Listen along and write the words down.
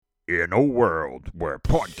In a world where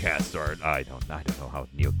podcasts are, I don't know how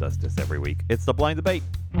Neil does this every week. It's the Blind Debate.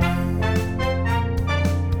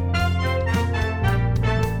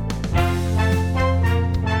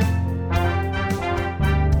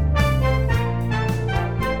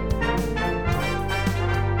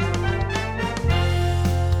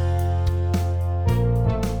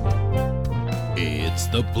 It's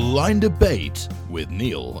the Blind Debate with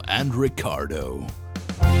Neil and Ricardo.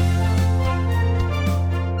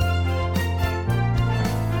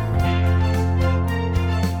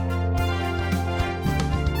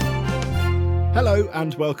 Hello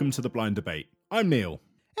and welcome to the Blind Debate. I'm Neil.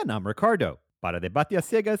 And I'm Ricardo. Para debate a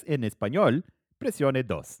ciegas en español, presione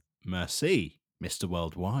dos. Merci, Mr.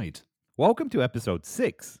 Worldwide. Welcome to episode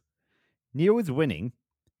 6. Neil is winning.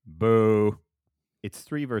 Boo. It's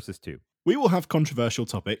 3 versus 2. We will have controversial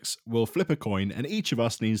topics, we'll flip a coin, and each of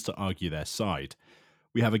us needs to argue their side.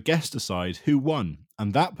 We have a guest decide who won,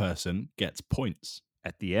 and that person gets points.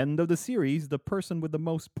 At the end of the series, the person with the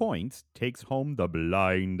most points takes home the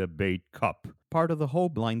Blind Debate Cup, part of the whole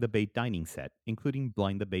Blind Debate dining set, including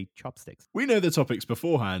Blind Debate chopsticks. We know the topics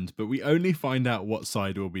beforehand, but we only find out what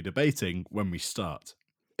side we'll be debating when we start.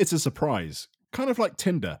 It's a surprise, kind of like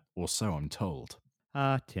Tinder, or so I'm told.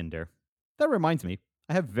 Tinder. That reminds me,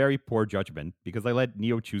 I have very poor judgment because I let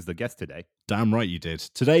Neo choose the guest today. Damn right you did.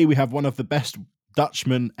 Today we have one of the best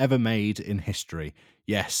Dutchmen ever made in history.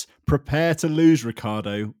 Yes, prepare to lose,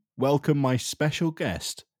 Ricardo. Welcome my special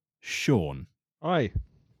guest, Sean. Hi,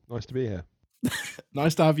 nice to be here.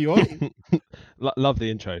 Nice to have you on. Love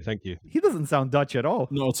the intro, thank you. He doesn't sound Dutch at all.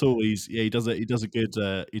 Not at all. He does a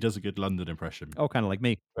good London impression. Oh, kind of like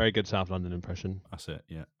me. Very good South London impression. That's it.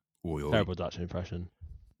 Yeah. Oi, oi. Terrible Dutch impression.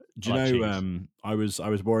 Do you like know? I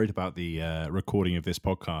was worried about the recording of this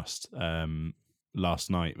podcast last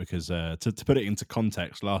night because to put it into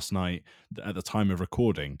context, last night at the time of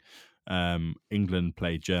recording, England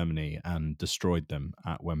played Germany and destroyed them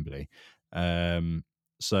at Wembley.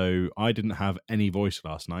 So I didn't have any voice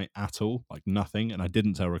last night at all, like nothing, and I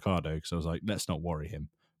didn't tell Ricardo because I was like, let's not worry him.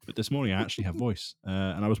 But this morning I actually have voice,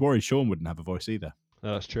 and I was worried Sean wouldn't have a voice either.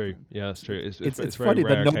 No, that's true. Yeah, that's true. It's very funny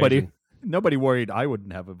rare that occasion. nobody worried I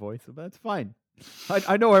wouldn't have a voice, but that's fine.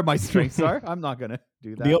 I know where my strengths are. I'm not going to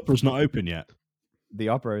do that. The opera's not open yet. The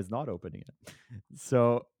opera is not opening yet.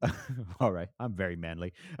 So, all right. I'm very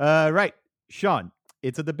manly. Right. Sean,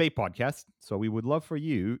 it's a debate podcast, so we would love for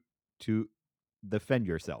you to defend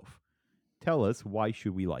yourself. Tell us, why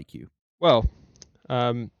should we like you? Well,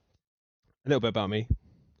 a little bit about me.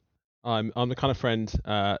 I'm the kind of friend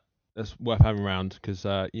that's worth having around because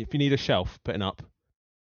if you need a shelf putting up,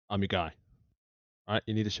 I'm your guy. All right,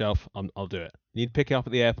 you need a shelf, I'll do it. You need to pick it up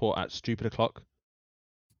at the airport at stupid o'clock,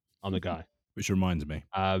 I'm the guy. Which reminds me.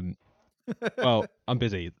 Well, I'm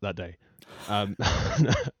busy that day.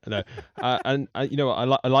 No, and you know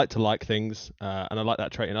what? I like to like things, and I like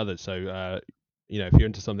that trait in others. So, you know, if you're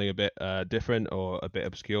into something a bit different or a bit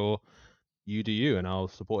obscure, you do you, and I'll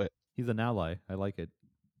support it. He's an ally. I like it.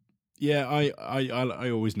 Yeah, I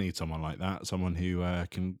always need someone like that, someone who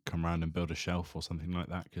can come around and build a shelf or something like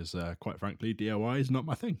that, because quite frankly, DIY is not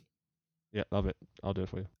my thing. Yeah, love it. I'll do it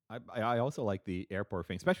for you. I also like the airport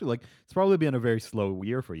thing, especially like it's probably been a very slow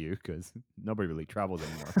year for you because nobody really travels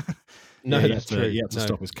anymore. No, Yeah, that's true. He had to No.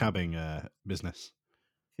 stop his cabbing business.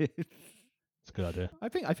 It's a good idea. I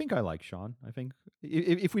think I like Sean. I think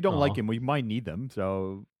if we don't like Aw. him, we might need them.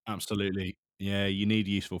 So Absolutely. Yeah, you need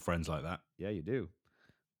useful friends like that. yeah, you do.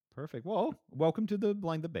 Perfect. Well, welcome to the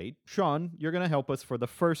Blind Debate. Sean, you're going to help us for the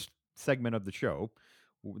first segment of the show.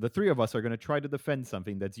 The three of us are going to try to defend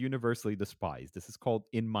something that's universally despised. This is called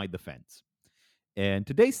In My Defense. And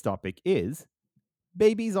today's topic is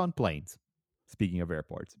babies on planes. Speaking of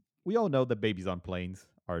airports, we all know that babies on planes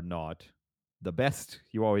are not the best.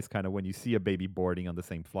 You always kind of, when you see a baby boarding on the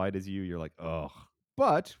same flight as you, you're like, ugh.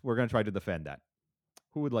 But we're going to try to defend that.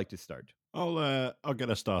 Who would like to start? I'll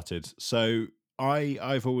get us started. So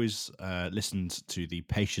I've always listened to the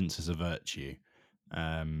patience is a virtue.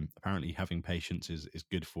 Apparently having patience is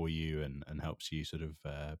good for you and helps you sort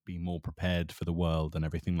of be more prepared for the world and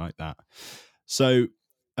everything like that. So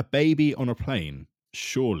a baby on a plane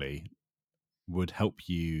surely would help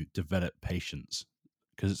you develop patience,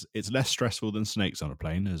 because it's less stressful than snakes on a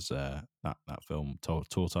plane, as that film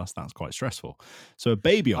taught us. That's quite stressful. So a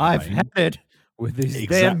baby on a I've plane... had it with these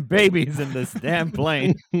Exactly. damn babies in this damn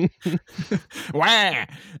plane. Wah!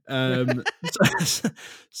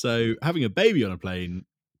 So having a baby on a plane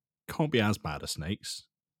can't be as bad as snakes,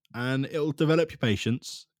 and it'll develop your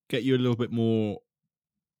patience, get you a little bit more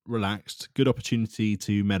relaxed, good opportunity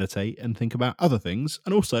to meditate and think about other things.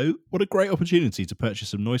 And also, what a great opportunity to purchase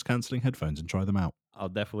some noise cancelling headphones and try them out. I'll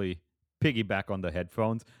definitely piggyback on the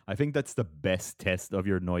headphones. I think that's the best test of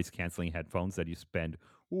your noise canceling headphones that you spend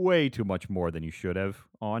way too much more than you should have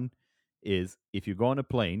on. Is if you go on a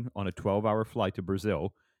plane on a 12-hour flight to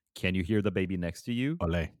Brazil, can you hear the baby next to you?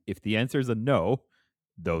 Ole. If the answer is a no,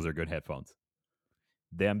 those are good headphones.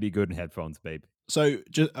 Them be good headphones, babe. So,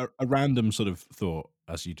 just a random sort of thought,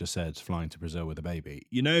 as you just said, flying to Brazil with a baby.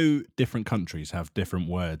 You know, different countries have different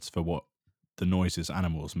words for what the noises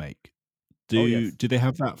animals make. Do they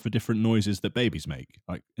have that for different noises that babies make?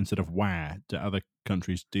 Like instead of wah, do other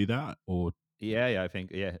countries do that? Or Yeah, I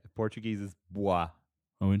think Portuguese is bois.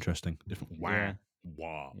 oh, interesting, different wah, Yeah.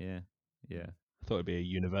 wah. Yeah. I thought it'd be a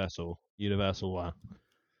universal wow.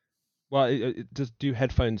 Well, do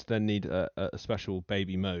headphones then need a special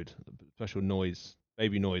baby mode, special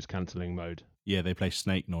baby noise cancelling mode? Yeah, they play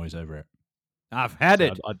snake noise over it. I've had So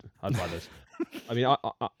it. I'd buy those. I mean,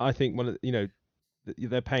 I think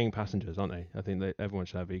they're paying passengers, aren't they? I think everyone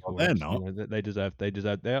should have equal Well, they're rights. not. You know, they deserve. They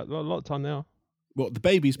are, well, a lot of time they are. What, the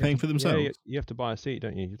baby's paying for themselves? Yeah, you have to buy a seat,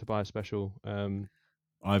 don't you? You have to buy a special.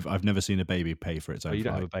 I've never seen a baby pay for its own. Oh, you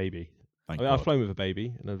don't flight. have a baby. Thank I mean, I've God. flown with a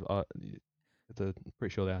baby, and I'm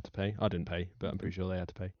pretty sure they had to pay. I didn't pay, but I'm pretty sure they had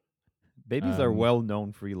to pay. Babies are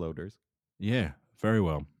well-known freeloaders. Yeah, very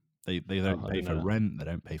well. They don't I pay didn't for know that. rent. They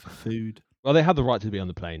don't pay for food. Well, they have the right to be on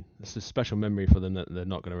the plane. It's a special memory for them that they're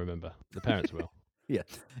not going to remember. The parents will. Yeah.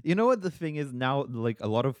 You know what the thing is now? Like a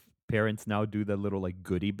lot of parents now do that little like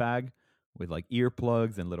goodie bag with like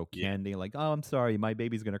earplugs and little Yeah. candy. Like, oh, I'm sorry, my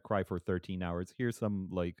baby's gonna cry for 13 hours. Here's some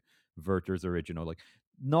like Werther's original. Like,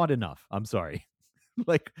 not enough. I'm sorry.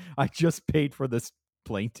 Like, I just paid for this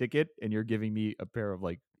plane ticket, and you're giving me a pair of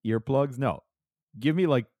like earplugs. No, give me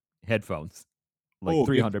like headphones, like Or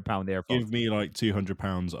 300-pound earphones. Give me like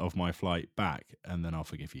 £200 of my flight back, and then I'll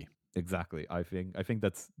forgive you. Exactly. I think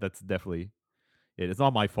that's definitely it. It's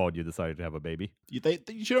not my fault you decided to have a baby. You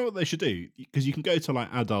know what they should do? Because you can go to like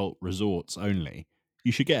adult resorts only.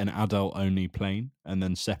 You should get an adult only plane and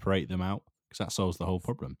then separate them out, because that solves the whole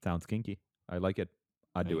problem. Sounds kinky. I like it.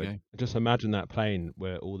 I'd There do you it. Just imagine that plane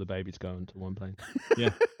where all the babies go onto one plane. Yeah.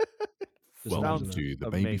 Just Welcome Sounds to the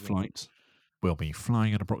baby amazing. flight. We'll be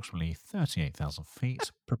flying at approximately 38,000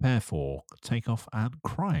 feet. Prepare for takeoff and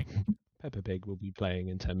crying. Peppa Pig will be playing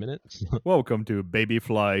in 10 minutes. Welcome to Baby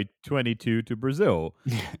Flight 22 to Brazil.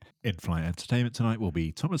 In-flight entertainment tonight will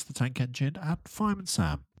be Thomas the Tank Engine and Fireman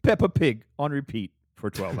Sam. Peppa Pig on repeat for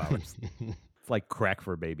 12 hours. It's like crack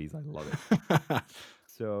for babies. I love it.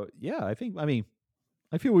 So, yeah, I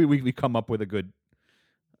feel we come up with a good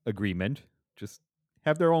agreement. Just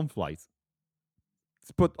have their own flights.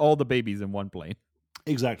 Let's put all the babies in one plane.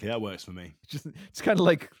 Exactly, that works for me. It's kind of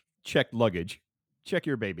like checked luggage. Check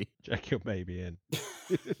your baby. Check your baby in.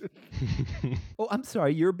 Oh, I'm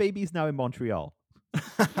sorry. Your baby's now in Montreal.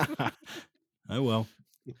 Oh well.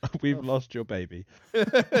 We've lost your baby.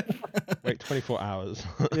 Wait 24 hours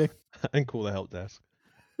Yeah. and call the help desk.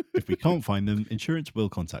 If we can't find them, insurance will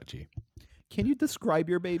contact you. Can you describe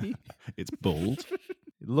your baby? It's bald.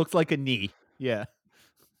 It looks like a knee. Yeah.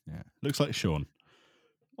 Yeah, looks like Sean.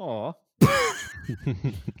 Aw.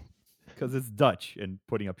 Because it's Dutch and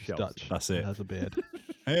putting up shelves. Dutch. That's It it. has a beard.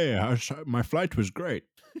 Hey, my flight was great.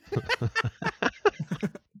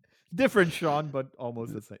 Different Sean, but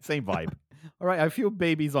almost the same vibe. All right, I feel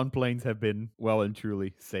babies on planes have been well and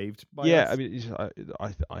truly saved by Yeah, us. I mean,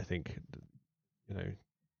 I think, you know,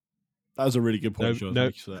 That was a really good point, No, Sean. no.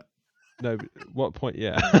 Thank you for that. no, what point?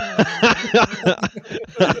 Yeah,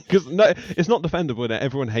 because no, it's not defendable.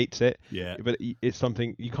 Everyone hates it, Yeah. but it's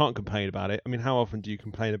something you can't complain about it. I mean, how often do you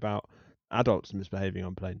complain about adults misbehaving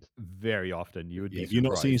on planes? Very often you would be Have you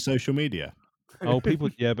not seen surprised. social media? Oh, people,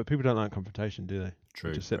 yeah, but people don't like confrontation, do they?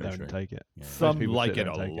 True. They just sit very there true. and take it. Yeah. Some people like sit it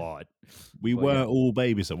there a and take it. lot. We But were yeah. all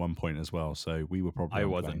babies at one point as well, so we were probably I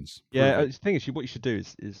on wasn't. planes. Yeah, Prove it. the thing is, what you should do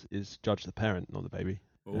is judge the parent, not the baby.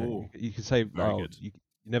 You know, Oh, you can say, very "Oh, good. you're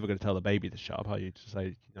never going to tell the baby to shut up, are you?" To say,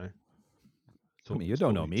 you know. I mean, you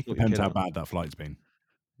don't know me. sort your depends kid how out. bad that flight's been.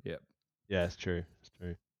 Yeah, it's true. It's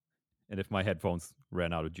true. And if my headphones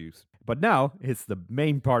ran out of juice. But now it's the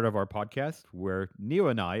main part of our podcast where Neo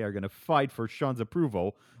and I are going to fight for Sean's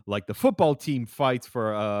approval, like the football team fights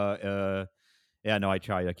for. Yeah, no, I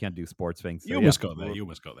tried. I can't do sports things. You so almost yeah, got there. we're- You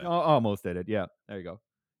almost got there. Almost did it. Yeah, there you go.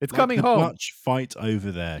 It's Like coming the home. Dutch fight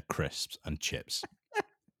over their crisps and chips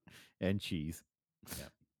And cheese.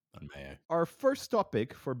 and mayo. Our first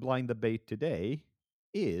topic for blind debate today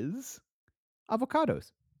is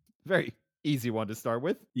avocados. Very easy one to start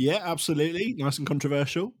with. Yeah, absolutely. Nice and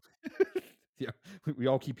controversial. Yeah, we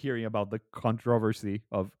all keep hearing about the controversy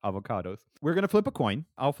of avocados. We're going to flip a coin.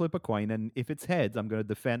 I'll flip a coin. And if it's heads, I'm going to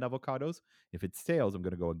defend avocados. If it's tails, I'm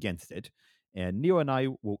going to go against it. And Neo and I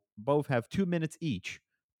will both have 2 minutes each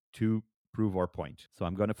to prove our point. So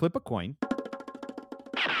I'm going to flip a coin.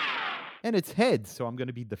 And it's heads, so I'm going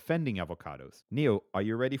to be defending avocados. Neo, are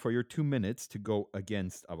you ready for your 2 minutes to go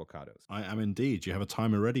against avocados? I am indeed. You have a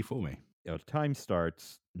timer ready for me. Your time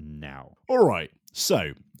starts now. All right.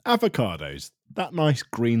 So, avocados, that nice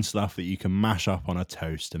green stuff that you can mash up on a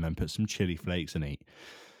toast and then put some chili flakes and eat.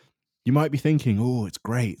 You might be thinking, oh, it's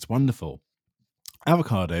great, it's wonderful.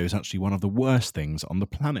 Avocado is actually one of the worst things on the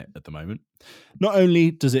planet at the moment. Not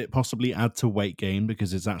only does it possibly add to weight gain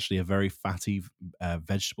because it's actually a very fatty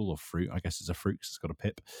vegetable or fruit, I guess it's a fruit because it's got a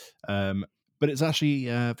pip, but it's actually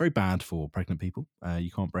very bad for pregnant people.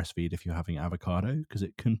 You can't breastfeed if you're having avocado because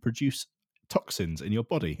it can produce toxins in your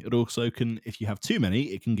body. It also can, if you have too many,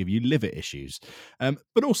 it can give you liver issues.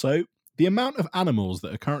 But also, the amount of animals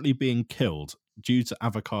that are currently being killed due to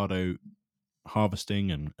avocado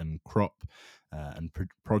harvesting and crop and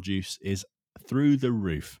produce is through the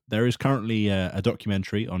roof. There is currently a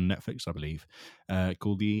documentary on Netflix, I believe,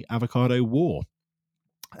 called The Avocado War.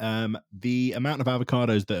 The amount of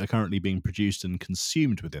avocados that are currently being produced and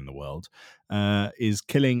consumed within the world is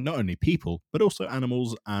killing not only people, but also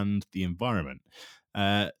animals and the environment.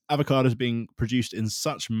 Avocados being produced in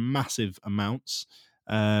such massive amounts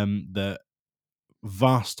that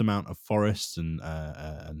vast amount of forests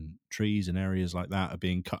and trees and areas like that are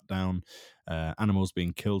being cut down, animals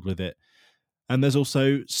being killed with it. And there's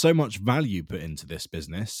also so much value put into this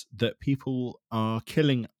business that people are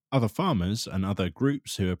killing other farmers and other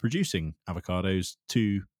groups who are producing avocados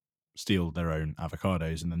to steal their own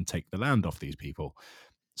avocados and then take the land off these people.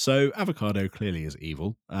 So avocado clearly is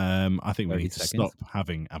evil. I think we 30 need to seconds. stop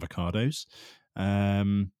having avocados.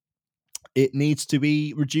 It needs to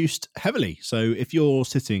be reduced heavily. So if you're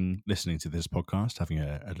sitting listening to this podcast, having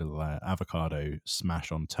a little avocado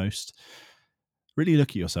smash on toast, really look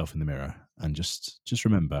at yourself in the mirror and just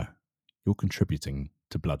remember you're contributing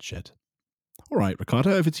to bloodshed. All right,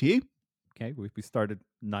 Ricardo, over to you. Okay, we started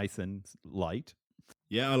nice and light.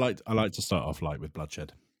 Yeah, I like to start off light with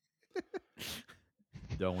bloodshed.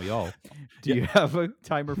 Don't we all? Do you have a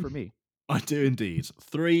timer for me? I do indeed.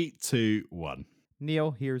 3, 2, 1.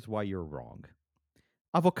 Neil, here's why you're wrong.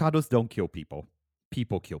 Avocados don't kill people.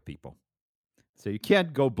 People kill people. So you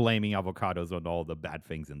can't go blaming avocados on all the bad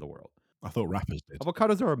things in the world. I thought rappers did.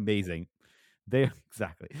 Avocados are amazing.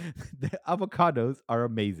 Exactly. The avocados are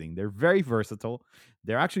amazing. They're very versatile.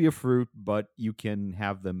 They're actually a fruit, but you can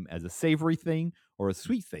have them as a savory thing or a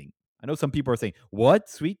sweet thing. I know some people are saying, "What?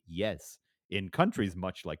 Sweet?" Yes. In countries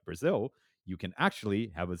much like Brazil, you can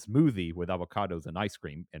actually have a smoothie with avocados and ice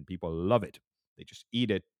cream, and people love it. They just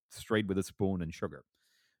eat it straight with a spoon and sugar.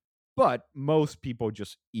 But most people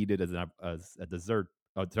just eat it as a dessert.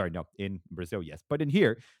 Oh, sorry, no. In Brazil, yes. But in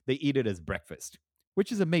here, they eat it as breakfast,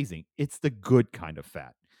 which is amazing. It's the good kind of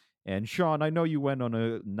fat. And Sean, I know you went on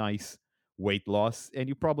a nice weight loss, and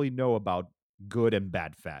you probably know about good and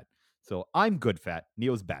bad fat. So I'm good fat.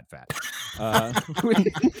 Neil's bad fat.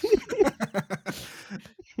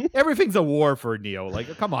 Everything's a war for Neo.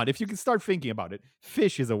 Like, come on, if you can start thinking about it,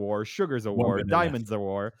 fish is a war, sugar's a One war, minute diamonds a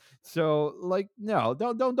war. So, like, no,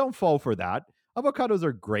 don't fall for that. Avocados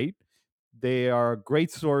are great. They are a great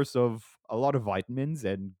source of a lot of vitamins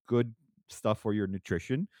and good stuff for your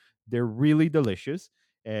nutrition. They're really delicious,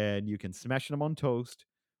 and you can smash them on toast,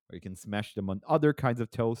 or you can smash them on other kinds of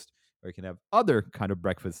toast, or you can have other kind of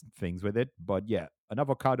breakfast things with it. But yeah, an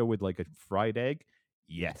avocado with like a fried egg,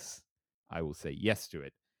 yes, I will say yes to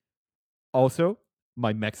it. Also,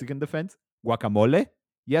 my Mexican defense, guacamole,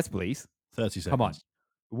 yes, please. 30 seconds. Come on.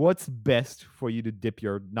 What's best for you to dip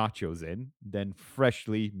your nachos in than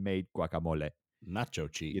freshly made guacamole? Nacho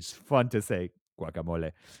It's cheese. fun to say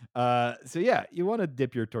guacamole. So yeah, you want to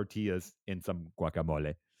dip your tortillas in some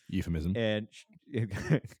guacamole, Euphemism. and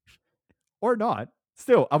or not.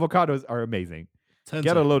 Still, avocados are amazing. 10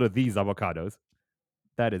 Get a seconds. load of these avocados.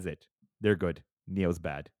 That is it. They're good. Neo's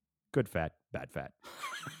bad. Good fat, bad fat.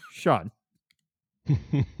 Sean,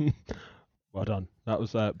 Well done. That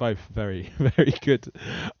was both very, very good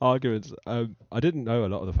arguments. I didn't know a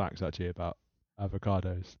lot of the facts actually about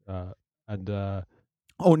avocados, and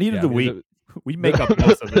oh, neither yeah, do because we. it- We make up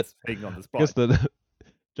most of this thing on the I spot. guess the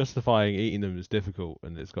justifying eating them is difficult,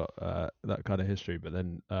 and it's got that kind of history. But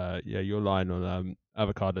then, yeah, your line on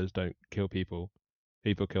avocados don't kill people,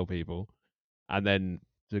 people kill people, and then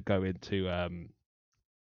to go into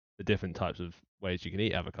the different types of ways you can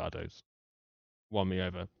eat avocados won me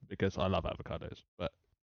over because I love avocados. But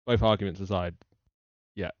both arguments aside,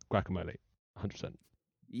 yeah, guacamole. 100%.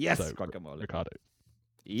 Yes, So, guacamole. Ricardo.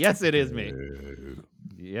 Yes, it is me.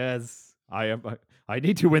 Yes, I am. I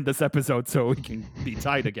need to win this episode so we can be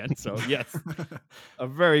tied again. So yes, a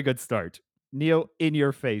very good start. Neil, in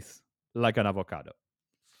your face, like an avocado.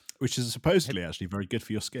 Which is supposedly actually very good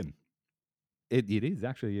for your skin. It is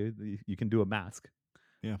actually. You can do a mask.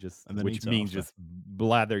 Yeah, Just and then which eat it means after. just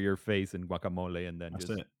blather your face in guacamole and then That's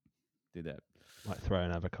just it. do that. Might throw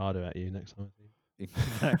an avocado at you next time.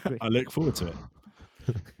 Exactly. I look forward to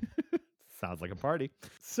it. Sounds like a party.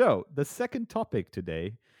 So the second topic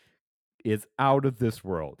today is out of this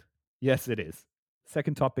world. Yes, it is.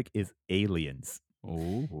 Second topic is aliens.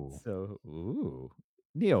 Oh, So,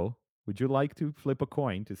 Neil, would you like to flip a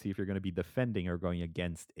coin to see if you're going to be defending or going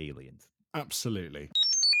against aliens? absolutely.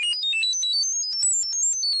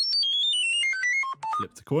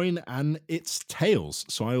 Flip the coin, and it's tails.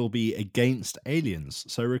 So I will be against aliens.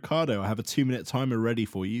 So Ricardo, I have a 2-minute timer ready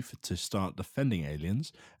for you to start defending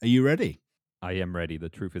aliens. Are you ready? I am ready. The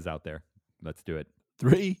truth is out there. Let's do it.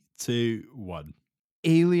 3, 2, 1.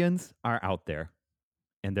 Aliens are out there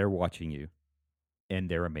and they're watching you and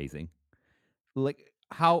they're amazing. Like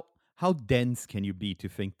how dense can you be to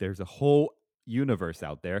think there's a whole universe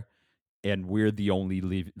out there and we're the only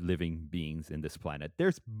living beings in this planet?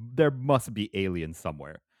 There must be aliens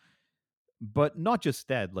somewhere. But not just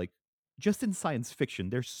that, like just in science fiction,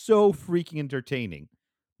 they're so freaking entertaining.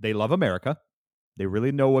 They love America. They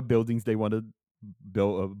really know what buildings they want to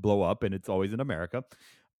blow up, and it's always in America.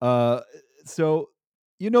 So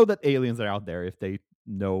you know that aliens are out there if they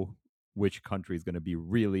know which country is going to be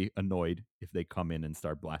really annoyed if they come in and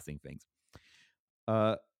start blasting things.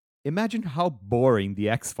 Imagine how boring the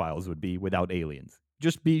X-Files would be without aliens.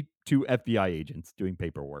 Just be two FBI agents doing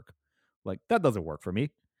paperwork. Like, that doesn't work for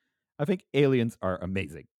me. I think aliens are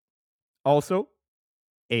amazing. Also,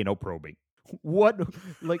 anal probing. What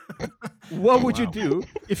would you Wow. do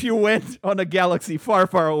if you went on a galaxy far,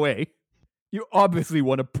 far away? You obviously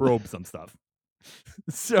want to probe some stuff.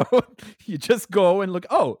 So you just go and look,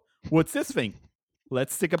 oh, what's this thing?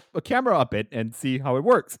 Let's stick a camera up it and see how it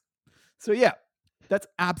works. So yeah, that's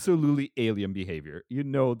absolutely alien behavior. You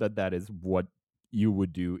know that is what you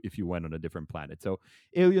would do if you went on a different planet. So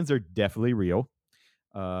aliens are definitely real.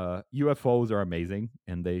 UFOs are amazing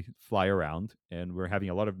and they fly around, and we're having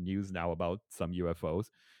a lot of news now about some UFOs.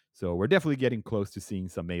 So we're definitely getting close to seeing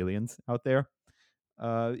some aliens out there.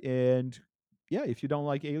 And yeah, if you don't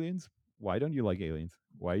like aliens, why don't you like aliens?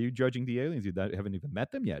 Why are you judging the aliens? You haven't even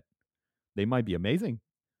met them yet. They might be amazing.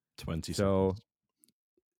 20 So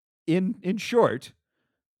seconds. in short,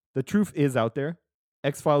 the truth is out there.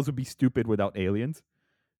 X-Files would be stupid without aliens.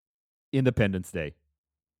 Independence Day.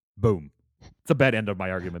 Boom. It's a bad end of my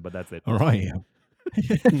argument, but that's it. All right.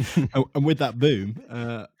 And with that boom,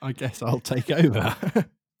 I guess I'll take over.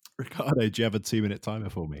 Ricardo, do you have a 2-minute timer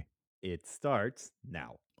for me? It starts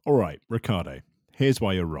now. All right, Ricardo, here's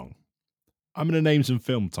why you're wrong. I'm going to name some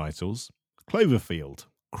film titles: Cloverfield,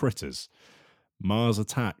 Critters, Mars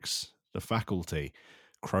Attacks, The Faculty,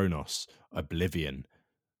 Kronos, Oblivion.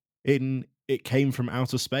 It Came from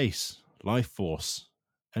Outer Space, Life Force,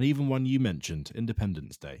 and even one you mentioned,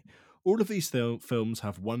 Independence Day. All of these films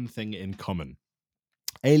have one thing in common: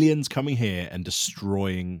 aliens coming here and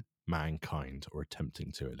destroying mankind, or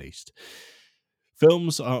attempting to at least.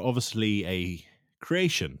 Films are obviously a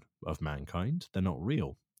creation of mankind. They're not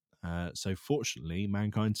real. So fortunately,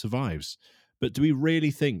 mankind survives. But do we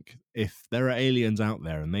really think if there are aliens out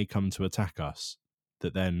there and they come to attack us,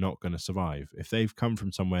 that they're not going to survive? If they've come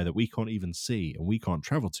from somewhere that we can't even see and we can't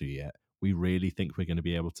travel to yet, we really think we're going to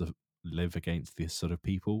be able to live against this sort of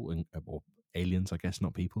people, or aliens, I guess,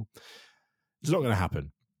 not people? It's not going to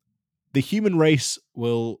happen. The human race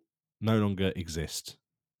will no longer exist.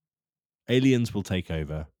 Aliens will take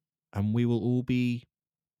over, and we will all be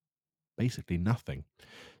basically nothing.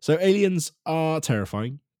 So aliens are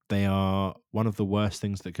terrifying. They are one of the worst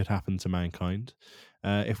things that could happen to mankind.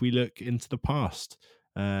 If we look into the past,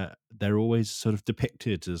 they're always sort of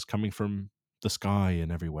depicted as coming from the sky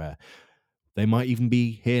and everywhere. They might even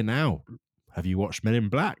be here now. Have you watched Men in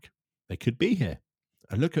Black? They could be here.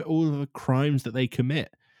 And look at all the crimes that they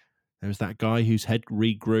commit. There's that guy whose head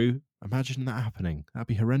regrew. Imagine that happening. That'd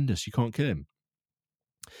be horrendous. You can't kill him.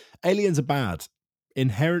 Aliens are bad.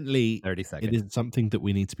 Inherently, 30 it seconds. is something that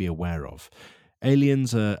we need to be aware of.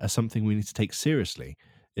 Aliens are something we need to take seriously.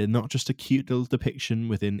 They're not just a cute little depiction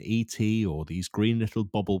within E.T. or these green little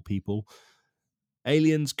bobble people.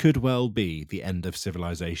 Aliens could well be the end of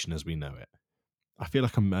civilization as we know it. I feel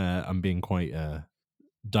like I'm being quite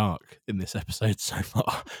dark in this episode so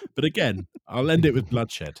far. But again, I'll end it with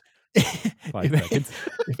bloodshed. 5 seconds.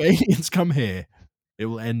 If aliens come here, it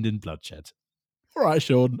will end in bloodshed. All right,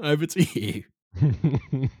 Sean, over to you.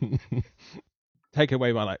 Take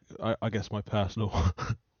away my I guess my personal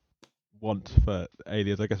want for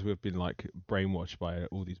aliens. I guess we've been like brainwashed by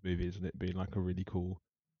all these movies and it being like a really cool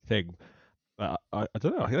thing. But I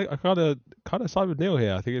don't know. I think I kind of side with Neil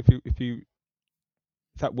here. I think if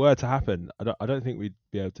that were to happen, I don't think we'd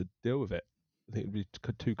be able to deal with it. I think it'd be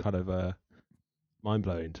too kind of mind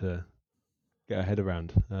blowing to get our head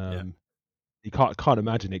around. You can't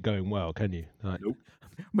imagine it going well, can you? Like, Nope.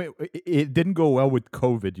 Wait, it didn't go well with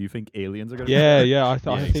COVID. Do you think aliens are going to? yeah. I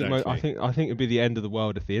think exactly. I think it'd be the end of the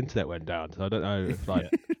world if the internet went down. So I don't know if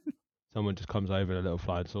like someone just comes over in a little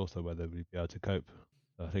flying saucer whether we'd be able to cope.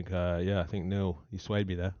 So I think I think Neil, you swayed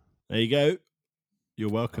me there. There you go.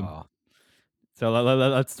 You're welcome. So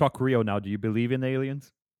let's talk Rio now. Do you believe in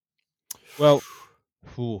aliens, Well,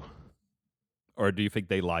 phew. or do you think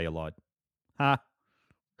they lie a lot? Ha!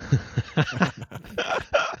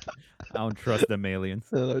 I don't trust them aliens.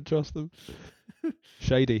 I don't trust them.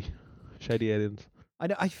 Shady aliens.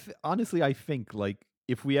 Honestly, I think like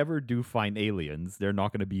if we ever do find aliens, they're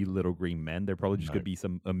not going to be little green men. They're probably just No. going to be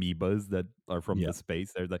some amoebas that are from Yeah. the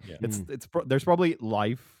space. They're like, Yeah. there's probably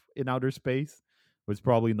life in outer space, but it's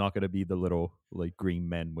probably not going to be the little like green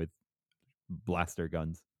men with blaster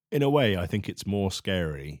guns. In a way, I think it's more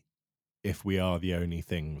scary if we are the only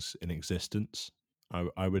things in existence.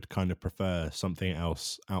 I would kind of prefer something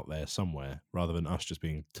else out there somewhere rather than us just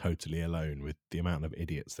being totally alone with the amount of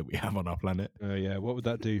idiots that we have on our planet. Yeah, what would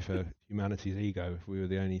that do for humanity's ego if we were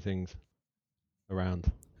the only things around?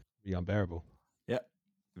 It'd be unbearable.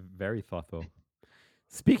 Very thoughtful.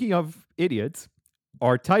 Speaking of idiots,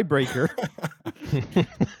 our tiebreaker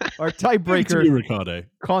Over to you, Ricardo.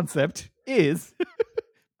 concept is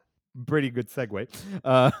pretty good segue.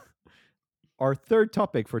 Our third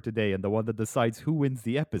topic for today, and the one that decides who wins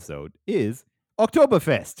the episode, is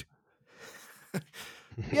Oktoberfest.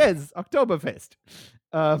 Yes, Oktoberfest.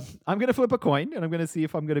 I'm going to flip a coin, and I'm going to see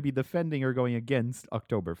if I'm going to be defending or going against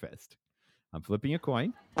Oktoberfest. I'm flipping a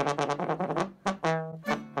coin.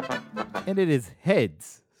 And it is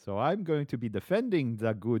heads. So I'm going to be defending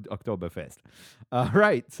the good Oktoberfest.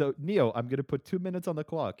 Right. So, Neo, I'm going to put 2 minutes on the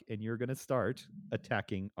clock, and you're going to start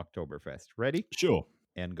attacking Oktoberfest. Ready? Sure.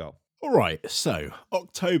 And go. All right, so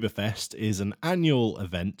Oktoberfest is an annual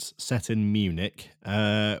event set in Munich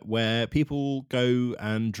where people go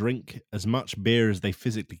and drink as much beer as they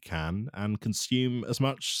physically can and consume as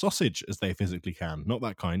much sausage as they physically can. Not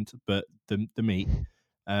that kind, but the meat.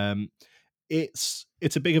 It's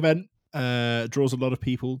a big event, draws a lot of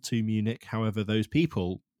people to Munich. However, those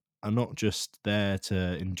people are not just there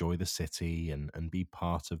to enjoy the city and be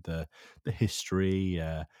part of the history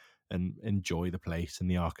and enjoy the place and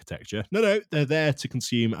the architecture. No, they're there to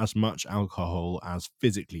consume as much alcohol as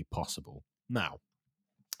physically possible. Now,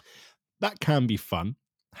 that can be fun.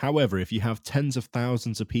 However, if you have tens of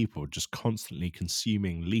thousands of people just constantly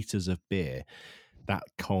consuming liters of beer, that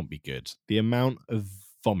can't be good. The amount of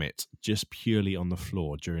vomit just purely on the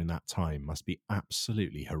floor during that time must be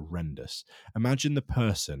absolutely horrendous. Imagine the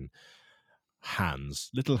person,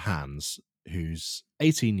 little Hans, who's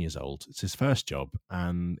 18 years old. It's his first job,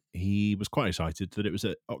 and he was quite excited that it was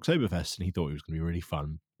at Oktoberfest, and he thought it was going to be really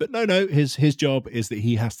fun. But no, his job is that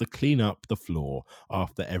he has to clean up the floor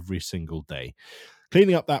after every single day.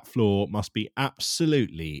 Cleaning up that floor must be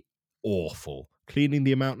absolutely awful. Cleaning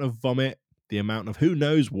the amount of vomit, the amount of who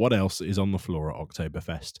knows what else is on the floor at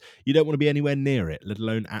Oktoberfest. You don't want to be anywhere near it, let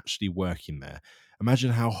alone actually working there. Imagine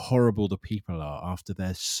how horrible the people are after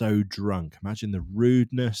they're so drunk. Imagine the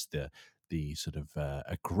rudeness, the sort of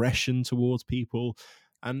aggression towards people.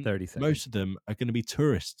 And 30 seconds. most of them are going to be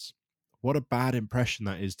tourists. What a bad impression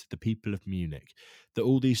that is to the people of Munich, that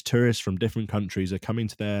all these tourists from different countries are coming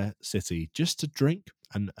to their city just to drink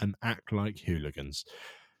and act like hooligans.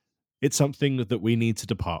 It's something that we need to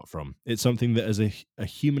depart from. It's something that as a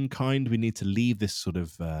humankind, we need to leave this sort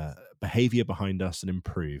of behavior behind us and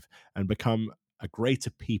improve and become a greater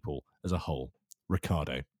people as a whole.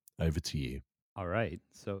 Ricardo, over to you. All right.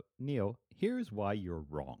 So, Neo, here's why you're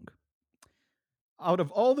wrong. Out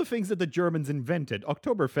of all the things that the Germans invented,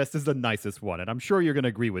 Oktoberfest is the nicest one, and I'm sure you're going to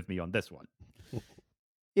agree with me on this one.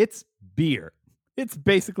 It's beer. It's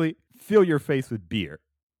basically fill your face with beer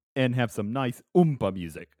and have some nice oompa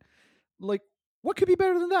music. Like, what could be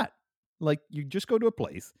better than that? Like, you just go to a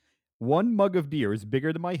place, one mug of beer is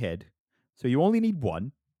bigger than my head, so you only need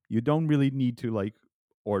one. You don't really need to, like,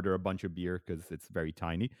 order a bunch of beer because it's very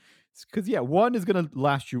tiny. Because, yeah, one is going to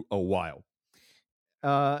last you a while.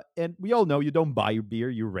 And we all know you don't buy your beer,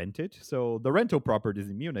 you rent it. So the rental properties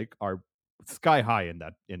in Munich are sky high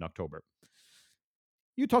in October.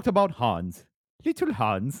 You talked about Hans. Little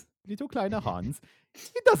Hans Little kleiner Hans.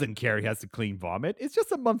 He doesn't care he has to clean vomit. It's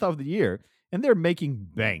just a month out of the year. And they're making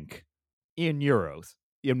bank in euros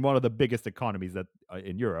in one of the biggest economies that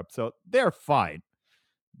in Europe. So they're fine.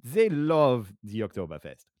 They love the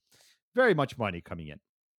Oktoberfest. Very much money coming in.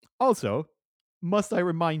 Also, must I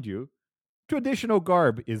remind you, traditional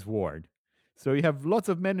garb is worn. So you have lots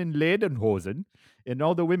of men in lederhosen and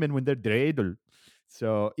all the women with their dreidel.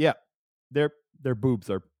 So yeah, their boobs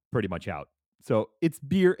are pretty much out. So it's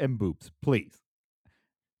beer and boobs, please.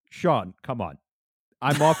 Sean, come on.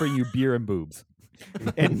 I'm offering you beer and boobs.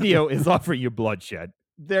 And Neo is offering you bloodshed.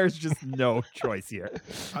 There's just no choice here.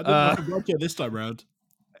 I didn't have to watch it this time round.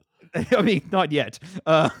 I mean, not yet.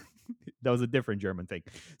 That was a different German thing.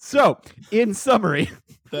 So, in summary,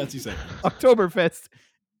 30 seconds. Oktoberfest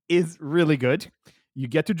is really good. You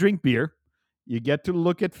get to drink beer. You get to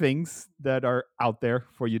look at things that are out there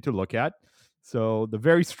for you to look at. So, the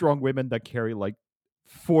very strong women that carry like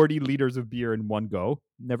 40 liters of beer in one go,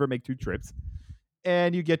 never make 2 trips.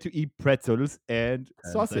 And you get to eat pretzels and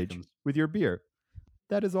 10 sausage seconds. with your beer.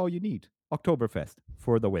 That is all you need. Oktoberfest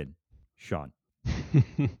for the win. Sean.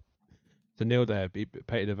 So Neil there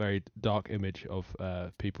painted a very dark image of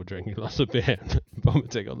people drinking lots of beer and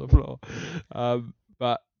vomiting on the floor.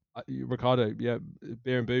 But Ricardo, yeah,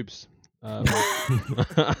 beer and boobs.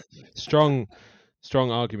 Strong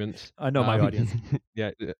arguments. I know my audience.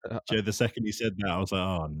 Yeah. Joe, the second you said that, I was like,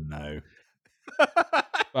 oh no.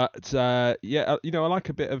 But yeah, I like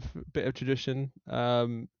a bit of tradition.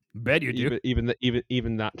 Bet you do.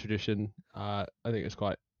 Even that tradition, I think it's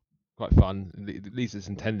quite fun. At least it's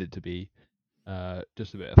intended to be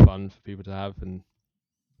just a bit of fun for people to have, and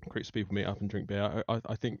groups of people meet up and drink beer.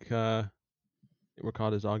 I think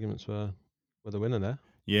Ricardo's arguments were the winner there.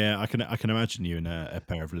 Yeah, I can imagine you in a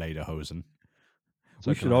pair of lederhosen.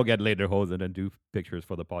 We should all get lederhosen and do pictures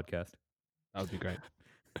for the podcast. That would be great.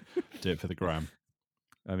 Do it for the gram.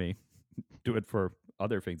 I mean, do it for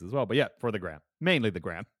other things as well. But yeah, for the gram. Mainly the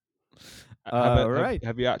gram. Right.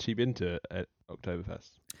 Have you actually been to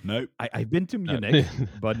Oktoberfest? Nope. I've been to Munich,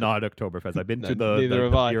 but not Oktoberfest. I've been to the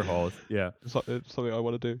beer halls. Yeah. It's something I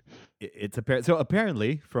want to do. It's so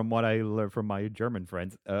apparently, from what I learned from my German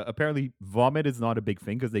friends, apparently vomit is not a big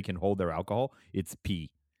thing because they can hold their alcohol. It's pee.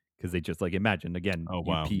 Because they just imagine again. Oh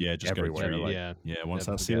wow. Pee Yeah, just everywhere. go through. Yeah. Once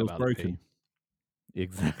that seal's broken.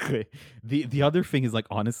 Exactly. The other thing is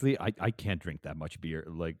honestly, I can't drink that much beer.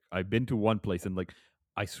 Like I've been to one place and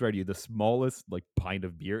I swear to you, the smallest pint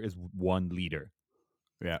of beer is 1 liter.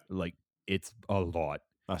 Yeah. It's a lot.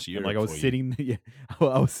 That's Europe. I was sitting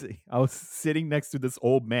I was sitting next to this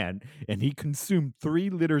old man and he consumed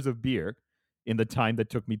 3 liters of beer in the time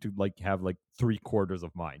that took me to have 3/4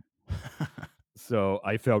 of mine. So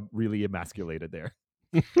I felt really emasculated there.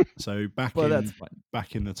 So back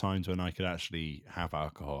in the times when I could actually have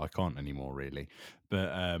alcohol, I can't anymore really. But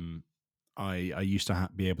I used to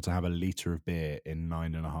be able to have a liter of beer in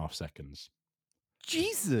 9.5 seconds.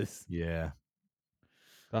 Jesus. Yeah.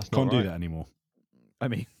 That's can't not do right. that anymore. I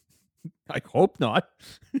mean, I hope not.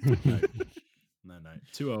 No.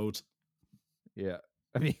 Too old. Yeah.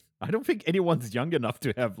 I mean, I don't think anyone's young enough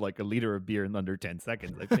to have a liter of beer in under 10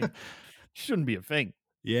 seconds. I think shouldn't be a thing.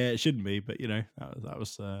 Yeah, it shouldn't be, but that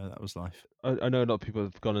was life. I know a lot of people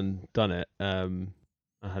have gone and done it.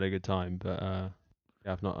 I had a good time, but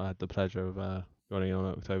I've not had the pleasure of joining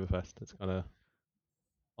on Oktoberfest. It's kind of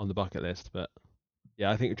on the bucket list, but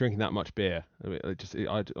yeah, I think drinking that much beer, I'm just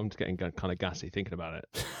getting kind of gassy thinking about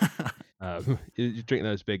it. You drink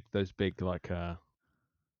those big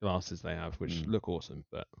glasses they have, which look awesome,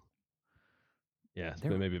 but yeah, it's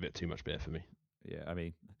maybe a bit too much beer for me. Yeah, I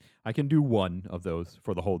mean, I can do one of those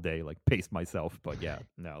for the whole day, pace myself. But yeah,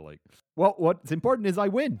 no, well, what's important is I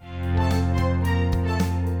win.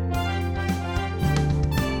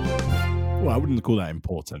 Well, I wouldn't call that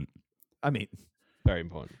important. I mean, very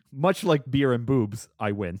important. Much like beer and boobs,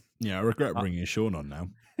 I win. Yeah, I regret bringing Sean on now.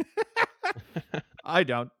 I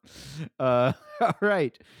don't. All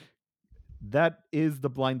right. That is the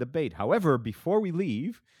blind debate. However, before we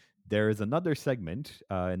leave, there is another segment,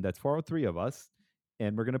 and that's for all 3 of us.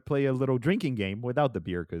 And we're going to play a little drinking game without the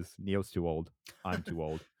beer because Neo's too old. I'm too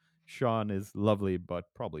old. Sean is lovely, but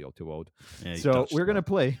probably all too old. Yeah, so we're going to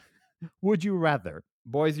play Would You Rather.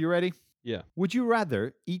 Boys, you ready? Yeah. Would you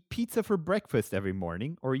rather eat pizza for breakfast every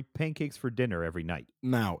morning or eat pancakes for dinner every night?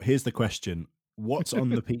 Now, here's the question. What's on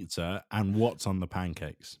the pizza and what's on the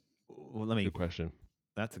pancakes? Well, Good question.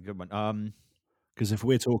 That's a good one. Because if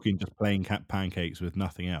we're talking just plain pancakes with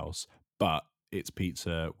nothing else, but it's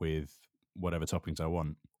pizza with whatever toppings I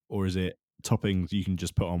want, or is it toppings you can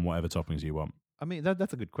just put on whatever toppings you want? I mean,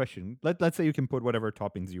 that's a good question. Let's say you can put whatever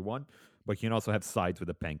toppings you want, but you can also have sides with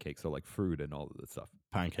the pancake, so like fruit and all of this stuff.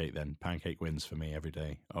 Pancake then. Pancake wins for me every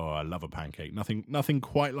day. Oh, I love a pancake. Nothing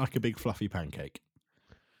quite like a big fluffy pancake.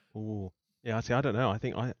 Ooh. Yeah, see, I don't know. I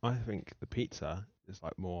think the pizza is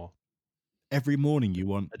like more Every morning you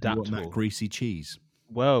want that adaptable. greasy cheese.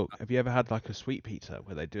 Well, have you ever had like a sweet pizza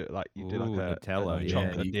where they do it like you do like Ooh, a Nutella, yeah.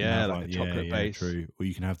 chocolate, you can yeah, have like a chocolate base. True. Or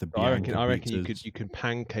you can have the So I reckon Bianca you pizzas. could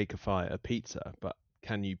pancakeify a pizza, but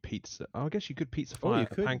can you pizza? Oh, I guess you could Oh, pizzafy you a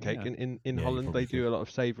could, pancake. yeah. In Yeah, you Holland, probably they do a lot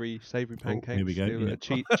of savoury Oh, pancakes. here we go. Do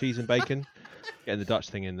Yeah. cheese and bacon. Getting the Dutch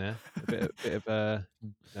thing in there. A bit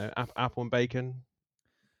of apple and bacon.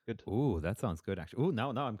 Good. Ooh, that sounds good, actually. Ooh, now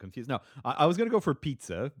I'm confused. No, I was gonna go for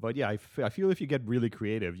pizza, but yeah, I feel if you get really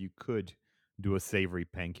creative, you could do a savory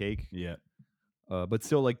pancake. Yeah. But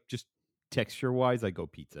still, like just texture-wise, I go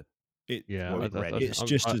pizza. Yeah, Or ready.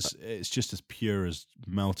 It's just as pure as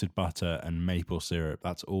melted butter and maple syrup.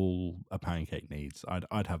 That's all a pancake needs.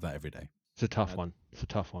 I'd have that every day. it's a tough one. It's a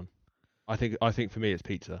tough one. I think for me it's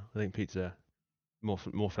pizza. I think pizza more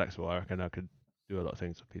flexible. I reckon I could do a lot of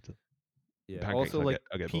things with pizza. Yeah. Pancakes, Also, like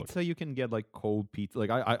I get bored. pizza, you can get like cold pizza. Like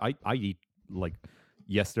I eat like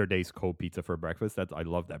yesterday's cold pizza for breakfast. I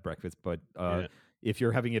love that breakfast. But Yeah. if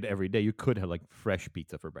you're having it every day, you could have like fresh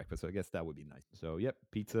pizza for breakfast. So I guess that would be nice. So yep,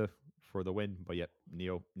 pizza for the win. But yep,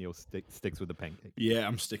 Neo sticks with the pancake, Yeah,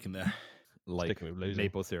 I'm sticking there. like Sticking with losing.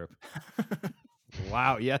 maple syrup.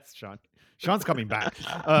 Wow. Yes, Sean. Sean's coming back.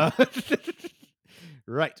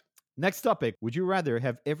 Right. Next topic. Would you rather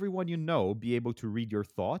have everyone you know be able to read your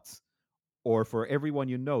thoughts, or for everyone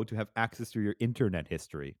you know to have access to your internet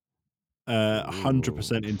history?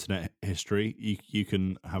 100% internet history. You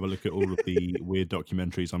can have a look at all of the weird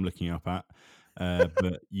documentaries I'm looking up at.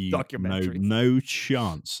 But Documentaries. no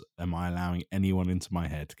chance am I allowing anyone into my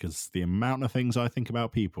head, because the amount of things I think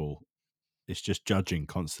about people, it's just judging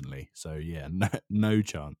constantly. So yeah, no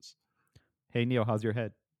chance. Hey, Neil, how's your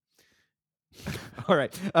head? All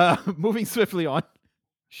right. Moving swiftly on.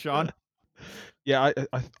 Sean? Yeah,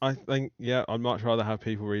 I think I'd much rather have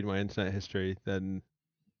people read my internet history than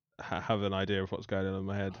have an idea of what's going on in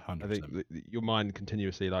my head. I think 100%. your mind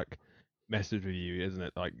continuously like messes with you, isn't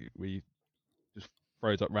it? Like we just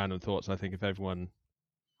throws up random thoughts. I think if everyone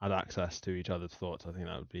had access to each other's thoughts, I think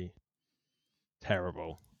that would be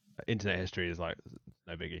terrible. Internet history is like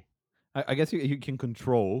no biggie. I guess you can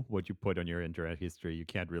control what you put on your internet history. You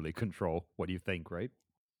can't really control what you think, right?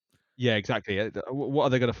 Yeah, exactly. What are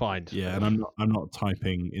they going to find? Yeah, and I'm not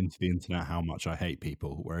typing into the internet how much I hate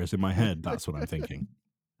people, whereas in my head, that's what I'm thinking.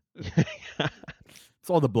 It's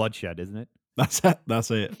all the bloodshed, isn't it? That's it.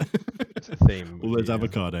 That's it. It's a theme. All those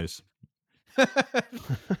avocados.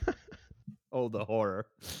 Oh, the horror.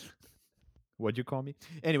 What'd you call me?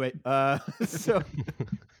 Anyway, so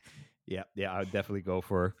yeah, I would definitely go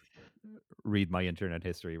for read my internet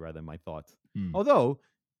history rather than my thoughts. Hmm. Although,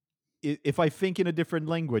 if I think in a different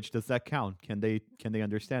language, does that count? Can they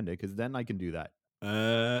understand it? Because then I can do that.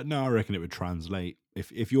 No, I reckon it would translate.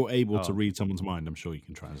 If you're able to Oh. read someone's mind, I'm sure you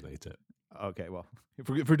can translate it. Okay, well, if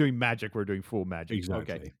we're doing magic, we're doing full magic.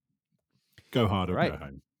 Exactly. Okay, Go hard or Right. go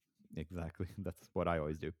home. exactly. That's what I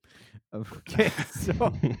always do. Okay,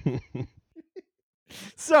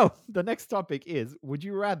 so the next topic is: would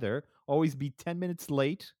you rather always be 10 minutes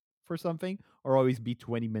late for something, or always be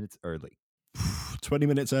 20 minutes early? 20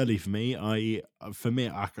 minutes early for me. I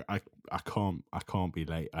can't be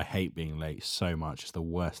late. I hate being late so much. It's the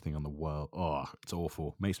worst thing on the world. Oh, it's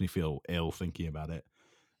awful. Makes me feel ill thinking about it.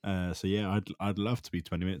 So yeah, I'd love to be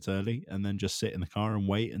 20 minutes early and then just sit in the car and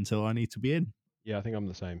wait until I need to be in. Yeah, I think I'm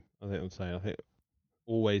the same. I think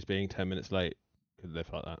always being 10 minutes late could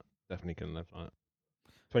live like that. Definitely can live like that.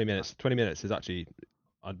 20 minutes is actually,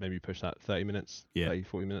 I'd maybe push that 30 minutes, Yeah. 30,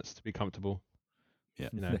 40 minutes to be comfortable. Yeah.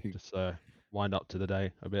 You know, just wind up to the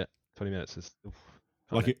day a bit. 20 minutes is,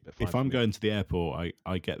 Like a bit fine if for I'm me. going to the airport,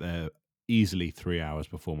 I get there easily 3 hours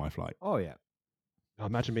before my flight. Oh yeah, I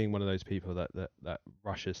imagine being one of those people that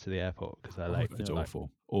rushes to the airport because they're Oh, late. It's no. Like,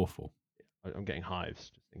 awful. I'm getting hives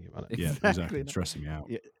just thinking about it. Yeah, Exactly. exactly. It's stressing me out.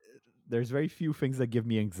 Yeah, there's very few things that give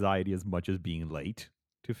me anxiety as much as being late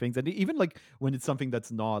to things, and even like when it's something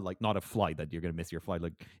that's not a flight that you're gonna miss your flight.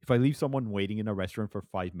 Like if I leave someone waiting in a restaurant for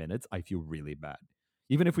 5 minutes, I feel really bad.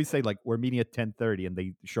 Even if we say like we're meeting at 10:30 and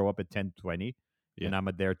they show up at 10:20 Yeah. and I'm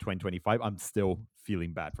at there at 10:25, I'm still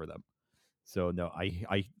feeling bad for them. So no,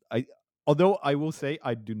 I although I will say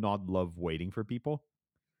I do not love waiting for people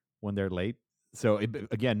when they're late. So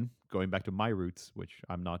again, going back to my roots, which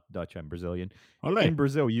I'm not Dutch, I'm Brazilian. Ole. In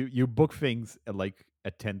Brazil, you book things at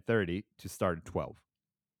 10:30 to start at 12.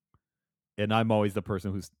 and I'm always the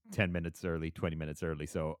person who's 10 minutes early, 20 minutes early.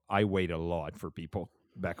 So I wait a lot for people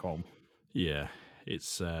back home. Yeah,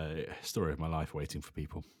 it's a story of my life waiting for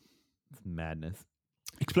people. It's madness.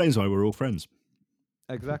 Explains why we're all friends.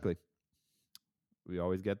 Exactly. We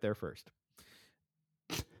always get there first.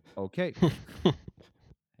 Okay.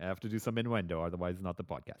 I have to do some innuendo, otherwise it's not the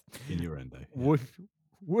podcast. Innuendo. Yeah.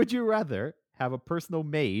 Would you rather have a personal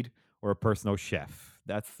maid or a personal chef?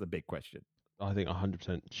 That's the big question. I think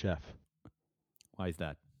 100% chef. Why is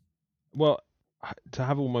that? Well, to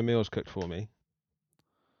have all my meals cooked for me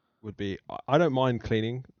would be. I don't mind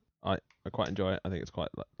cleaning. I quite enjoy it. I think it's quite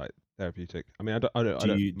like therapeutic. I mean, I don't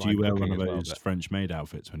Do you mind wear cooking one of as well, those but French maid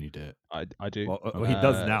outfits when you do it? I do. Well, he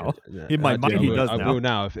does now. Yeah, In my I do. mind, I he will- does I now. will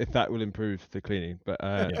now if that will improve the cleaning. But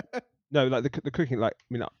no, like the cooking. Like I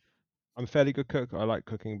mean, I'm a fairly good cook. I like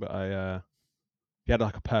cooking, but if you had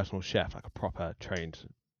like a personal chef, like a proper trained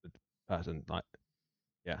person, like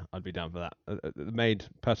yeah, I'd be down for that. The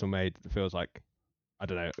personal maid feels like, I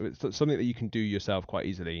don't know, it's something that you can do yourself quite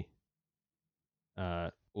easily.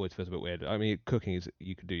 Always feels a bit weird. I mean, cooking is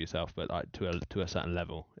you can do yourself, but like to a certain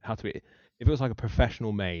level. It had to be. If it was like a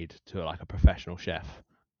professional maid to like a professional chef,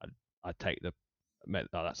 I'd take the.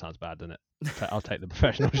 Oh, that sounds bad, doesn't it? I'll take the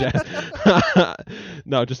professional chef.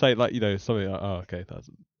 No, just say like something like, oh okay,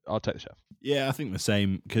 I'll take the chef. Yeah, I think the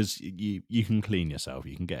same, because you can clean yourself.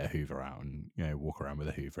 You can get a Hoover out and walk around with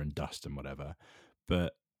a Hoover and dust and whatever.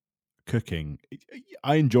 But cooking,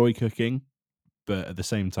 I enjoy cooking, but at the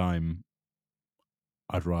same time,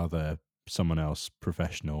 I'd rather someone else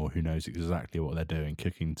professional who knows exactly what they're doing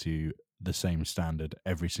cooking to the same standard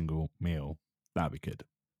every single meal. That'd be good.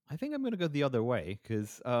 I think I'm going to go the other way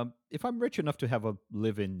because if I'm rich enough to have a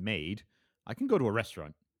live-in maid, I can go to a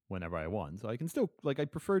restaurant whenever I want. So I can still, I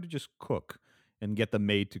prefer to just cook and get the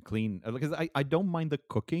maid to clean. Because I don't mind the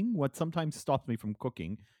cooking. What sometimes stops me from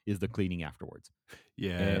cooking is the cleaning afterwards.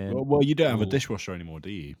 Yeah. And- Well, you don't have a Ooh. dishwasher anymore, do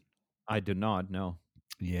you? I do not, no.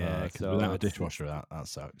 Yeah, because so without a it's- dishwasher, that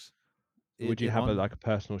sucks. Would you have like a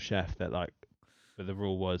personal chef that like, but the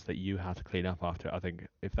rule was that you had to clean up after it? I think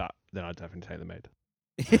if that, then I'd definitely take the maid.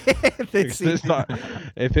 Because it's like,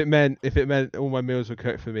 if it meant all my meals were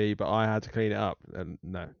cooked for me, but I had to clean it up, then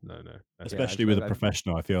no. Especially with a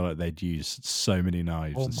professional, I feel like they'd use so many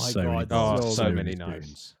knives. Oh and my so many God, forks, so many many knives.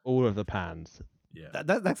 spoons. All of the pans. Yeah.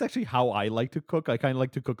 That's actually how I like to cook. I kind of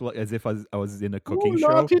like to cook as if I was in a cooking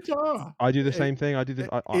show. I do the Eh, same thing. I do this.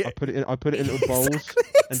 I eh, put it in. I put it in little bowls Exactly,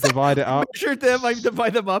 and divide it I up. measure them. I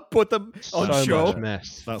divide them up, put them on So show. much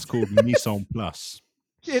mess. That's called mise en place.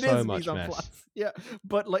 It so is much mise en mess. place. Yeah,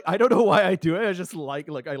 but I don't know why I do it. I just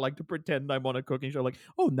I like to pretend I'm on a cooking show. Like,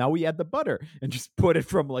 oh, now we add the butter and just put it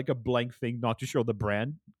from like a blank thing, not to show the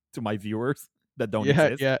brand to my viewers that don't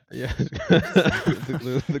exist. Yeah.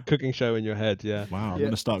 the cooking show in your head. Yeah. Wow, I'm Yeah.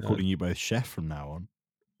 going to start Yeah. calling you both chef from now on.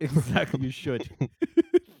 Exactly, you should.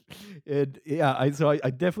 And yeah, I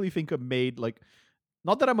definitely think a maid,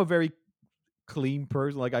 not that I'm a very clean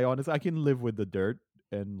person. Like I can live with the dirt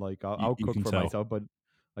and I'll you cook can for tell. myself, but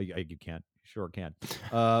you can't. Sure can.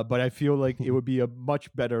 But I feel like it would be a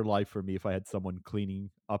much better life for me if I had someone cleaning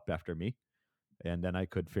up after me, and then I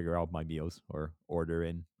could figure out my meals or order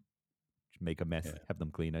in, make a mess, Yeah. have them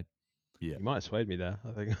clean it. Yeah. You might have swayed me there.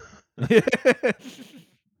 I think.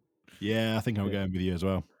 Yeah, I think I'm Yeah. going with you as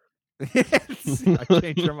well. I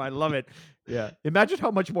changed them. I love it. Yeah. Imagine how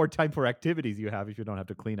much more time for activities you have if you don't have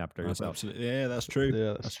to clean after That's yourself. absolutely, yeah, that's true.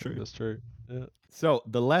 Yeah, that's true. That's true. Yeah. So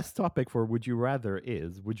the last topic for Would You Rather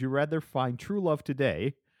is: would you rather find true love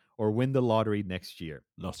today or win the lottery next year?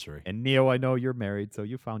 Lottery. And Neo, I know you're married, so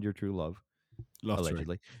you found your true love, Lottery.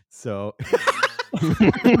 allegedly. So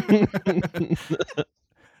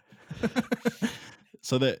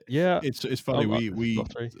So that Yeah. it's funny. We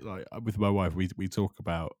lottery. like with my wife we talk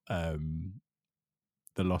about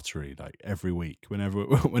the lottery like every week.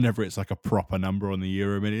 Whenever it's like a proper number on the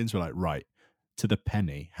Euro Millions, we're like, right, to the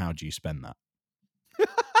penny, how do you spend that?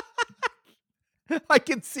 I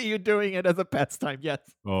can see you doing it as a pastime. Yes.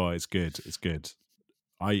 Oh, it's good. It's good.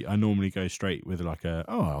 I normally go straight with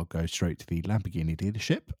I'll go straight to the Lamborghini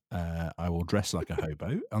dealership. I will dress like a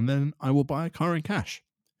hobo, and then I will buy a car in cash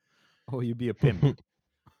Oh, you'd be a pimp.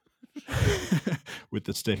 with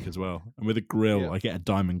the stick as well, and with a grill. Yeah. I get a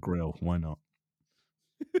diamond grill. Why not?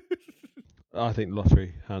 I think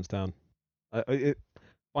lottery, hands down.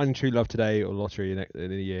 Finding true love today or lottery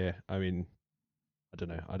in a year. I mean, I don't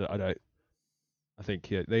know. I don't. I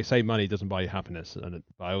think they say money doesn't buy you happiness,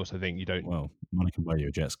 but I also think you don't. Well, money can buy you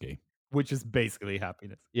a jet ski. Which is basically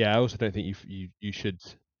happiness. Yeah, I also don't think you should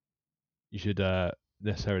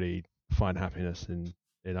necessarily find happiness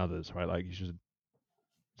in others, right? Like you should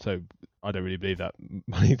so I don't really believe that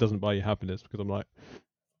money doesn't buy you happiness, because I'm like,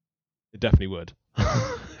 it definitely would. It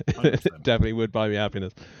 100%. definitely would buy me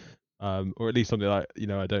happiness, or at least something like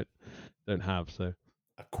I don't have. So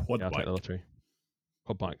A quad yeah, I'll take bike. the lottery.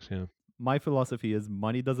 Quad bikes, yeah. My philosophy is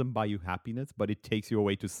money doesn't buy you happiness, but it takes you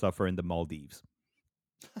away to suffer in the Maldives.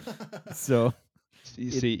 So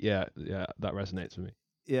You see, yeah, that resonates with me.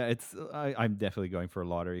 yeah, I'm definitely going for a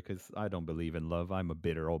lottery because I don't believe in love. I'm a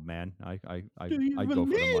bitter old man. I go for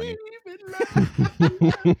the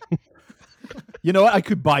money. You know what? I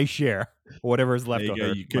could buy share whatever is left There of you go.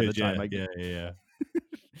 her You by could, the time I yeah, yeah.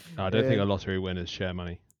 I don't think Yeah. a lottery winners share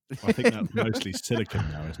money. I think that's mostly silicon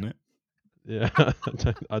now, isn't it? Yeah,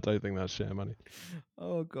 I don't think that's share money.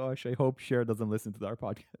 Oh gosh, I hope Cher doesn't listen to our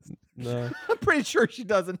podcast. No. I'm pretty sure she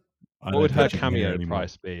doesn't. I What don't would her think you can hear cameo anymore.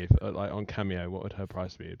 price be? Like on Cameo, what would her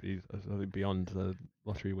price be? It'd be I think beyond the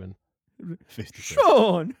lottery win. 50 quid.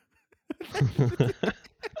 Sean.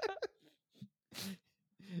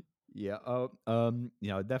 Yeah.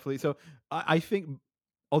 Yeah. Definitely. So I think,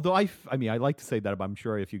 although I mean, I like to say that, but I'm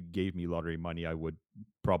sure if you gave me lottery money, I would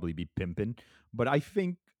probably be pimping. But I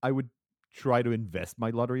think I would try to invest my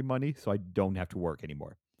lottery money so I don't have to work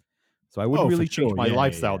anymore. So I wouldn't Oh, for really change sure. my Yeah, yeah,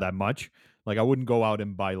 lifestyle yeah. that much. Like I wouldn't go out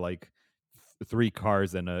and buy like 3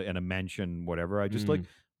 cars and a mansion, whatever. I just like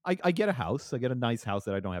I get a house. I get a nice house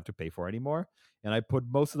that I don't have to pay for anymore, and I put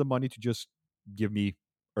most of the money to just give me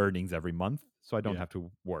earnings every month, so I don't Yeah. have to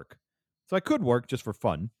work. So I could work just for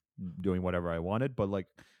fun, doing whatever I wanted, but like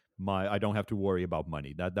I don't have to worry about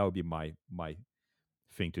money. That would be my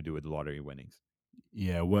thing to do with lottery winnings.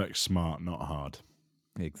 Yeah, work smart, not hard.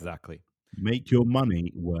 Exactly. Make your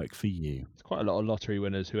money work for you. There's quite a lot of lottery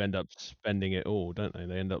winners who end up spending it all, don't they?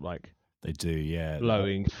 They end up like They do, yeah.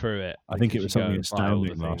 blowing through it. I think it because was you go something and buy all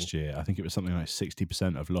the astounding last things. year. I think it was something like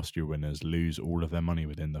 60% of lottery winners lose all of their money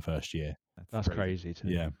within the first year. That's crazy to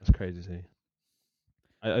me. Yeah. That's crazy to me.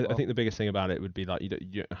 I Well- think the biggest thing about it would be like you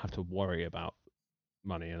don't have to worry about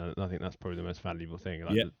money, and I think that's probably the most valuable thing.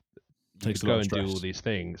 Like, Yeah. you Takes could a lot go of and do all stress. these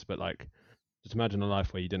things, but like, just imagine a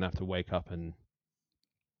life where you didn't have to wake up and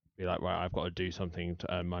be like, right, I've got to do something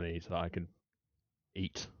to earn money so that I can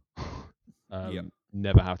eat.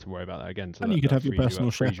 Never have to worry about that again. So And that, you could that have your frees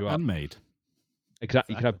personal frees chef you up. and maid.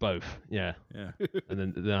 Exactly, you could have both. Yeah, Yeah.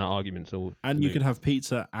 and then our arguments all. And you could have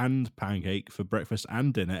pizza and pancake for breakfast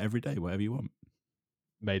and dinner every day, whatever you want.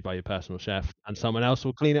 made by your personal chef, and someone else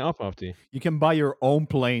will clean it up after you. You can buy your own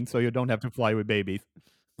plane so you don't have to fly with babies.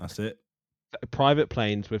 That's it. Private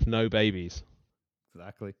planes with no babies.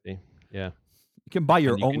 Exactly. Yeah, You can buy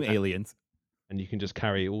your And you own can- aliens. and you can just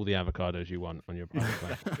carry all the avocados you want on your private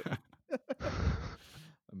plane.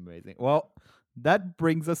 Amazing. Well, that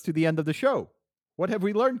brings us to the end of the show. What have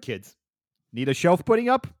we learned, kids? Need a shelf putting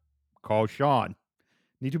up? Call Sean.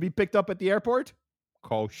 Need to be picked up at the airport?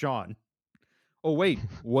 Call Sean. Oh, wait.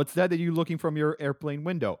 What's that you're looking from your airplane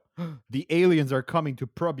window? The aliens are coming to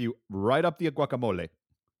probe you right up the guacamole.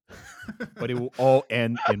 But it will all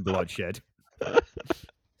end in bloodshed.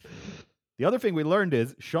 The other thing we learned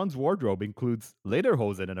is Sean's wardrobe includes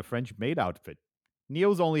lederhosen and a French maid outfit.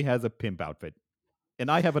 Neil's only has a pimp outfit. And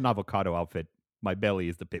I have an avocado outfit. My belly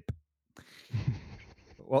is the pip.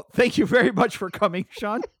 Well, thank you very much for coming,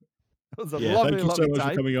 Sean. It was a lovely, thank you so lovely much time.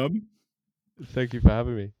 for coming on. Thank you for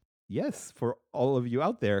having me. Yes, for all of you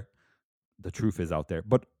out there, the truth is out there,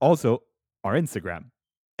 but also our Instagram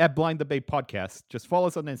at Blind Debate Podcast. Just follow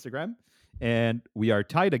us on Instagram, and we are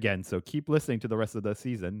tied again. So keep listening to the rest of the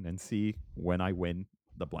season and see when I win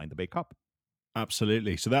the Blind Debate Cup.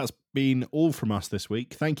 Absolutely. So that's been all from us this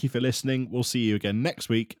week. Thank you for listening. We'll see you again next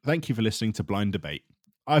week. Thank you for listening to Blind Debate.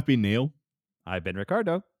 I've been Neil. I've been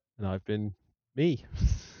Ricardo. And I've been me.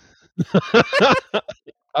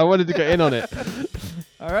 I wanted to get in on it.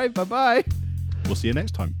 All right, bye-bye. We'll see you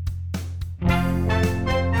next time.